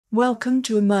Welcome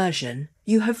to Immersion.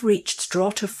 You have reached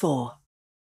Strata 4.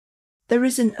 There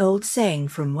is an old saying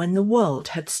from when the world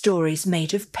had stories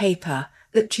made of paper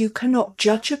that you cannot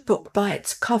judge a book by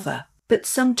its cover, but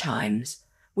sometimes,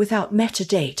 without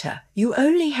metadata, you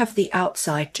only have the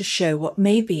outside to show what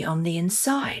may be on the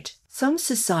inside. Some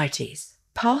societies,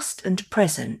 past and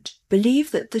present,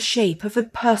 believe that the shape of a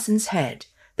person's head,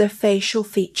 their facial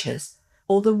features,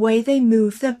 or the way they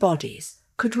move their bodies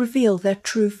could reveal their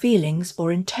true feelings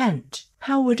or intent.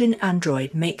 How would an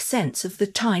android make sense of the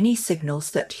tiny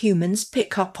signals that humans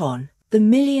pick up on, the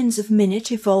millions of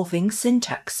minute evolving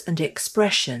syntax and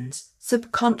expressions,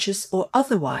 subconscious or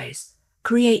otherwise,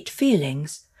 create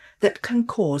feelings that can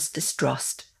cause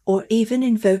distrust or even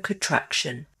invoke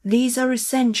attraction? These are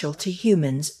essential to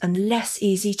humans and less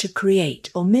easy to create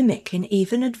or mimic in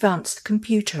even advanced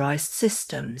computerized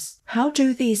systems. How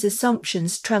do these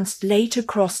assumptions translate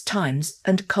across times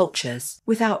and cultures?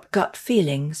 Without gut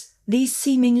feelings, these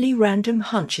seemingly random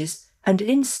hunches and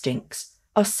instincts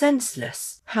are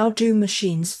senseless. How do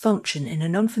machines function in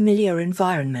an unfamiliar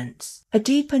environment? A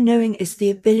deeper knowing is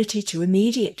the ability to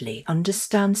immediately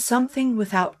understand something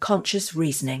without conscious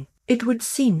reasoning. It would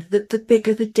seem that the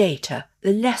bigger the data,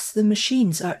 the less the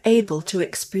machines are able to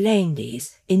explain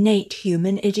these innate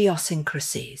human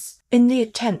idiosyncrasies. In the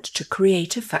attempt to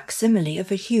create a facsimile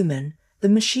of a human, the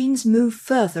machines move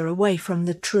further away from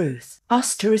the truth.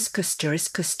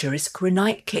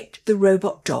 Renite kicked the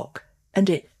robot dog, and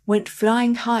it went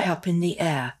flying high up in the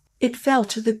air. It fell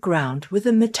to the ground with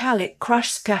a metallic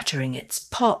crash, scattering its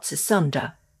parts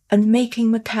asunder and making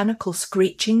mechanical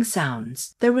screeching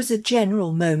sounds. There was a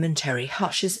general momentary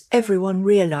hush as everyone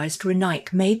realized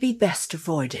Renike may be best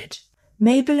avoided.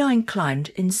 Maybelline climbed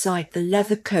inside the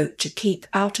leather coat to keep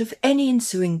out of any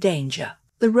ensuing danger.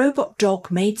 The robot dog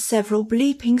made several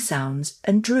bleeping sounds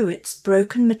and drew its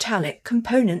broken metallic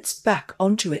components back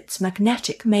onto its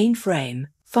magnetic mainframe.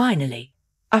 Finally,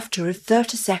 after a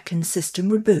 30-second system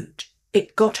reboot,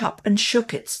 it got up and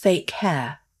shook its fake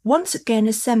hair, once again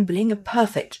assembling a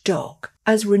perfect dog.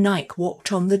 As Renike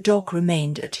walked on, the dog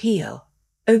remained at heel,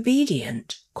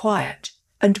 obedient, quiet,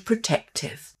 and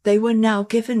protective. They were now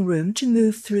given room to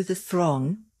move through the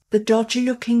throng, the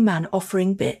dodgy-looking man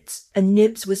offering bits, and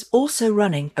Nibs was also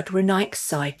running at Renike's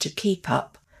side to keep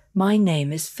up. "My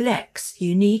name is Flex.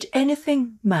 You need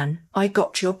anything, man? I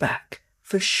got your back.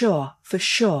 For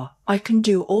sure, I can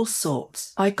do all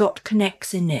sorts. I got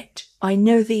connects in it. I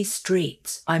know these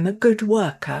streets. I'm a good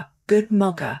worker, good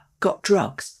mugger, got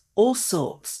drugs, all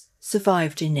sorts,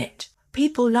 survived in it.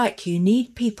 People like you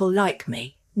need people like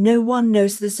me. No one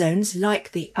knows the zones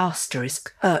like the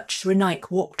asterisk."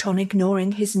 Renike walked on,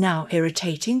 ignoring his now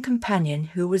irritating companion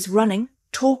who was running,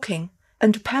 talking,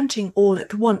 and panting all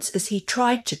at once as he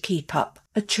tried to keep up.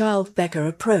 A child beggar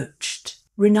approached.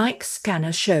 Renike's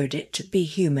scanner showed it to be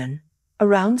human,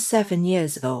 around 7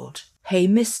 years old. "Hey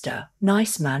mister,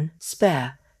 nice man,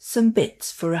 spare some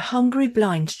bits for a hungry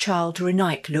blind child."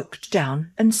 Renike looked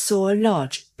down and saw a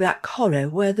large black hollow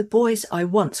where the boy's eye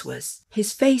once was.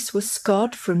 His face was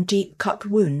scarred from deep cut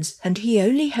wounds and he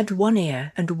only had one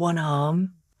ear and one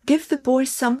arm. "Give the boy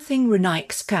something."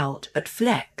 Renike scowled at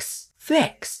Flex.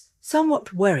 Flex,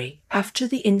 somewhat wary after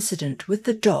the incident with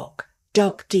the dog,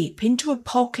 dug deep into a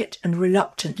pocket and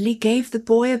reluctantly gave the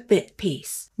boy a bit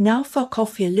piece. "Now fuck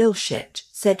off, you lil shit,"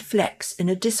 said Flex in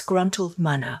a disgruntled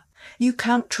manner. "You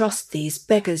can't trust these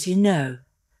beggars, you know.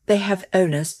 They have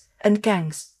owners and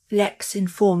gangs," Flex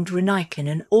informed Renike in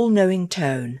an all-knowing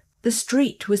tone. The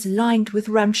street was lined with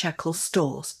ramshackle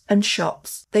stalls and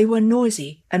shops. They were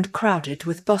noisy and crowded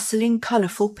with bustling,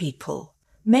 colorful people.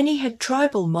 Many had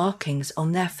tribal markings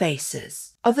on their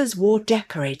faces. Others wore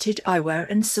decorated eyewear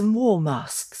and some wore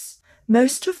masks.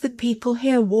 Most of the people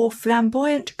here wore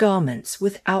flamboyant garments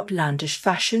with outlandish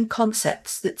fashion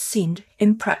concepts that seemed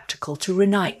impractical to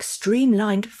Renike's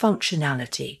streamlined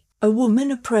functionality. A woman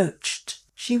approached.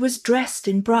 She was dressed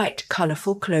in bright,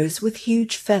 colorful clothes with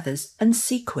huge feathers and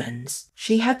sequins.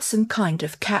 She had some kind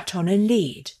of cat on a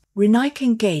lead. Renike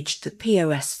engaged the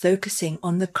POS, focusing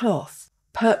on the cloth.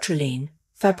 Pertraline,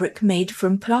 fabric made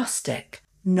from plastic,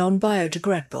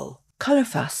 non-biodegradable.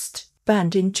 Colorfast,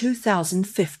 banned in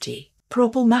 2050.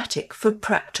 Problematic for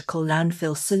practical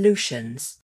landfill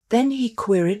solutions. Then he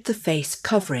queried the face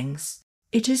coverings.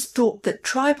 It is thought that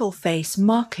tribal face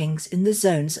markings in the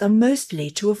zones are mostly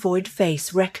to avoid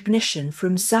face recognition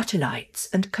from satellites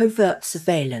and covert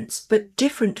surveillance, but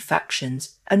different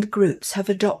factions and groups have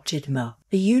adopted more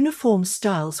uniform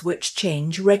styles which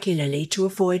change regularly to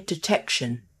avoid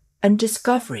detection and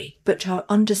discovery, but are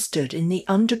understood in the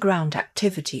underground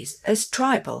activities as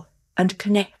tribal and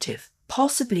connective,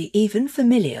 possibly even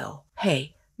familial.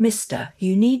 "Hey, Mister,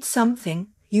 you need something.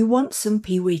 You want some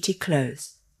peeweety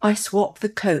clothes. I swapped the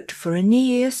coat for a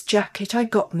nice jacket I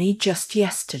got me just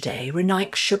yesterday.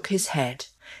 Renike shook his head.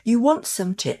 You want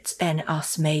some tits and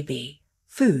us maybe.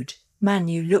 Food. Man,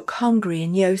 you look hungry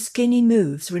in yo skinny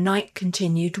moves. Renike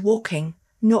continued walking,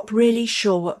 not really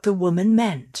sure what the woman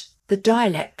meant. The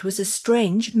dialect was a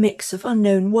strange mix of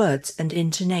unknown words and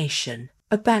intonation.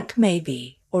 A bank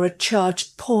maybe, or a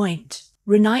charged point.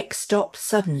 Renike stopped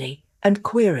suddenly and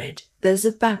queried. There's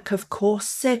a bank, of course,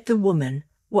 said the woman.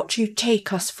 What you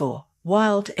take us for,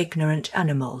 wild ignorant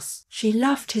animals? She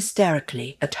laughed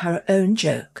hysterically at her own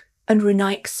joke, and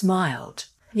Renike smiled.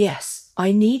 Yes,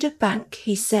 I need a bank,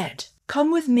 he said.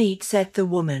 Come with me, said the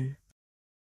woman.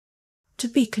 To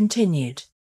be continued.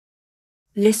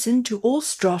 Listen to all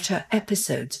Strata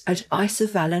episodes at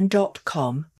iServalan.com.